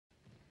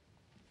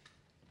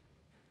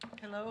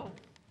Hello.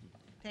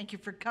 Thank you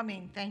for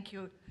coming. Thank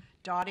you,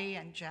 Dottie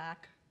and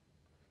Jack.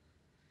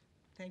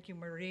 Thank you,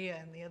 Maria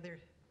and the other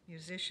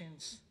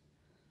musicians.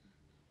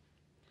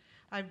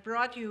 I've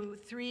brought you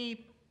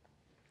 3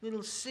 little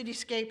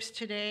cityscapes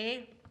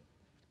today.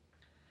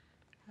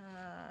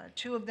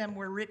 2 of them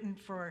were written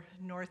for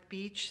North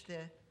Beach,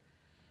 the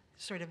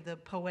sort of the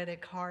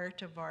poetic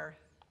heart of our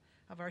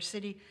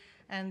city,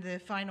 and the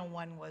final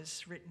one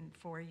was written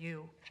for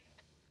you.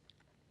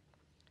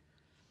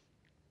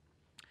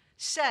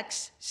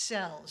 Sex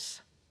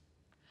sells.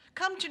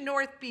 Come to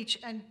North Beach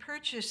and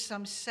purchase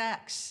some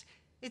sex.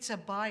 It's a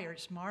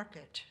buyer's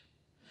market.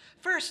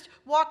 First,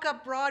 walk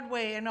up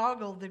Broadway and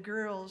ogle the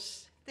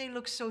girls. They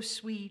look so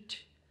sweet.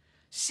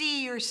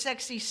 See your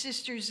sexy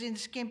sisters in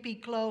skimpy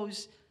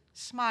clothes,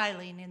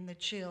 smiling in the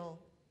chill.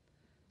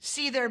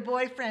 See their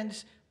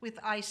boyfriends with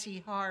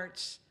icy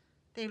hearts.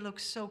 They look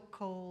so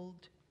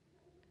cold.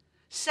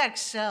 Sex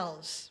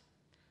sells.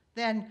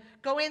 Then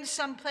go in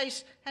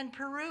someplace and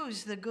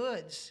peruse the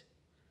goods.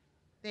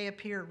 They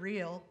appear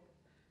real.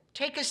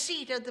 Take a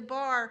seat at the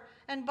bar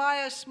and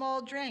buy a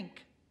small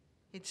drink.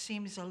 It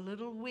seems a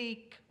little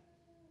weak.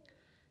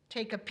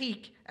 Take a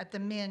peek at the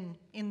men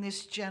in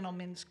this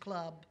gentleman's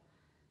club.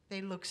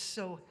 They look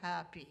so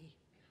happy.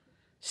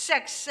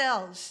 Sex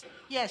sells.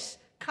 Yes,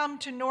 come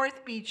to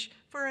North Beach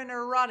for an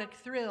erotic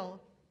thrill.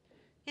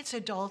 It's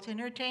adult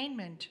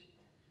entertainment.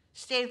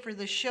 Stay for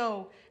the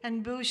show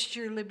and boost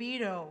your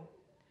libido.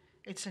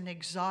 It's an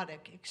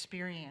exotic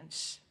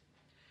experience.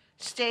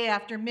 Stay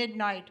after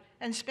midnight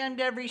and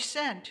spend every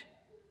cent.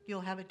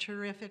 You'll have a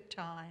terrific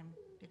time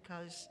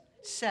because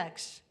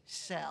sex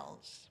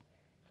sells.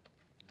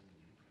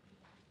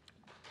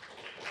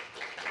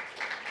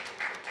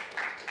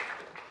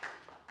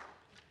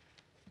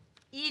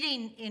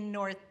 Eating in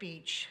North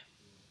Beach.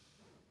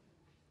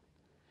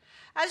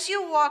 As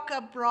you walk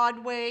up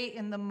Broadway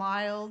in the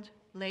mild,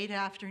 late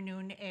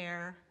afternoon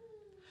air,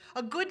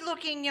 a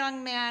good-looking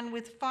young man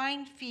with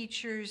fine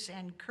features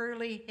and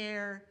curly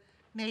hair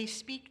may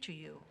speak to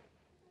you.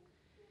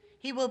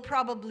 He will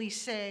probably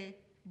say,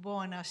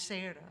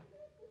 "Buonasera."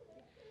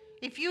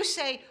 If you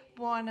say,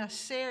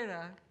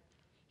 "Buonasera,"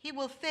 he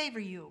will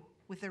favor you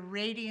with a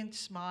radiant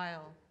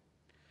smile.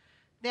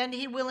 Then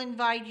he will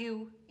invite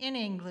you, in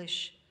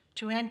English,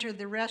 to enter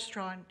the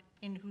restaurant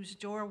in whose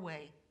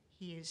doorway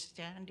he is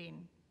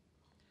standing.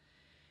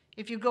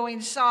 If you go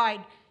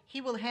inside, he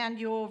will hand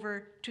you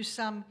over to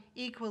some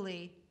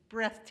equally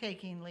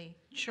breathtakingly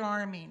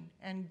charming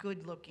and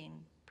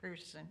good-looking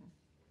person.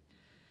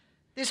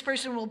 This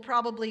person will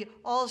probably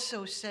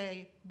also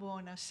say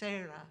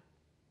 "Buonasera,"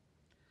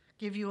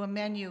 give you a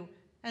menu,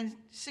 and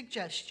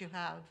suggest you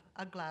have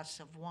a glass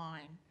of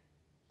wine.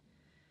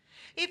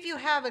 If you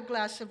have a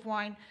glass of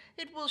wine,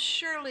 it will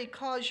surely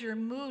cause your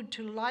mood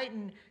to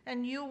lighten,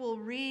 and you will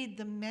read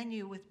the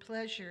menu with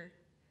pleasure.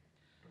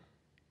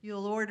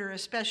 You'll order a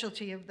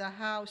specialty of the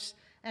house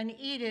and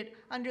eat it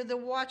under the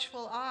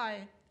watchful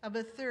eye of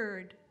a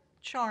third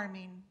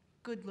charming,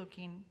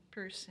 good-looking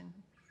person.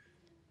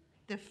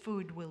 The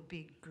food will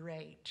be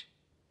great.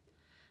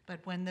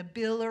 But when the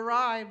bill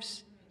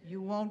arrives,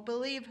 you won't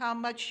believe how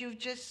much you've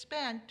just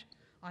spent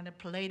on a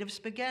plate of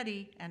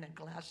spaghetti and a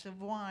glass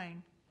of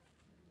wine.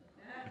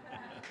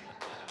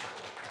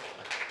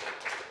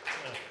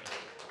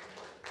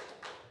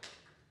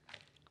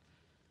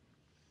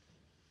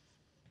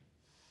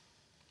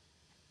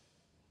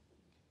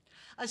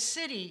 A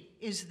city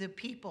is the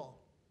people.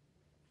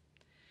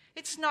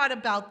 It's not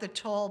about the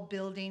tall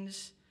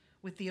buildings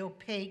with the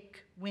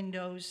opaque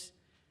windows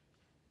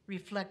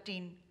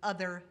reflecting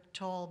other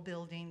tall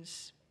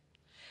buildings.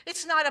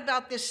 It's not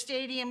about the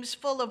stadiums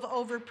full of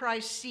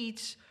overpriced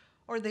seats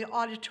or the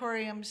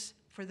auditoriums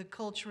for the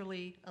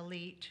culturally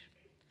elite.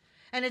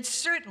 And it's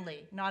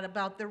certainly not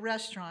about the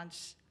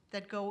restaurants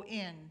that go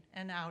in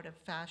and out of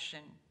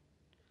fashion.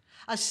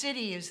 A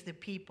city is the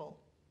people.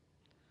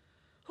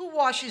 Who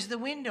washes the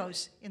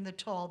windows in the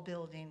tall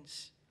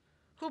buildings?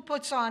 Who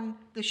puts on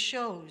the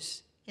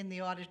shows in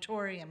the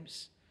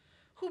auditoriums?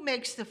 Who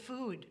makes the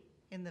food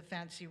in the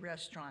fancy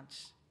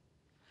restaurants?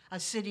 A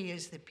city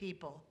is the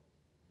people.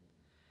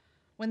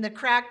 When the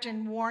cracked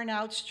and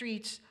worn-out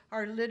streets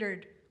are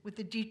littered with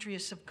the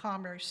detritus of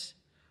commerce,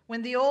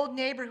 when the old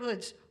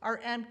neighborhoods are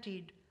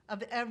emptied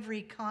of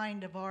every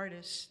kind of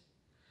artist,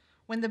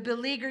 when the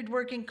beleaguered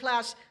working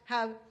class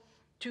have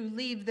to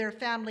leave their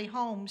family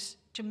homes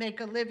to make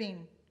a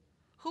living,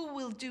 who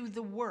will do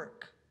the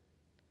work?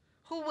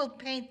 Who will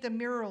paint the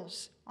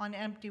murals on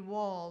empty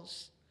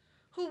walls?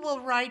 Who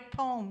will write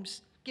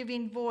poems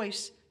giving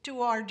voice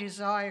to our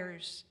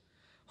desires?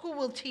 Who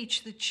will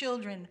teach the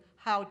children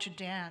how to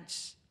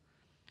dance?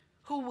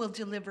 Who will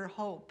deliver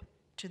hope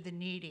to the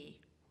needy?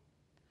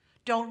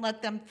 Don't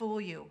let them fool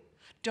you.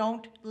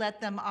 Don't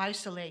let them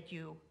isolate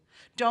you.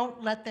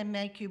 Don't let them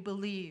make you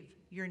believe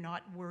you're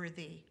not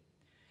worthy.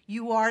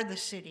 You are the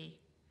city.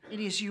 It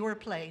is your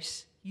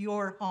place,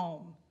 your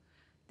home.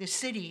 The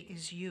city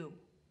is you.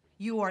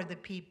 You are the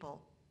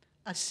people.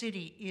 A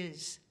city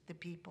is the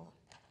people.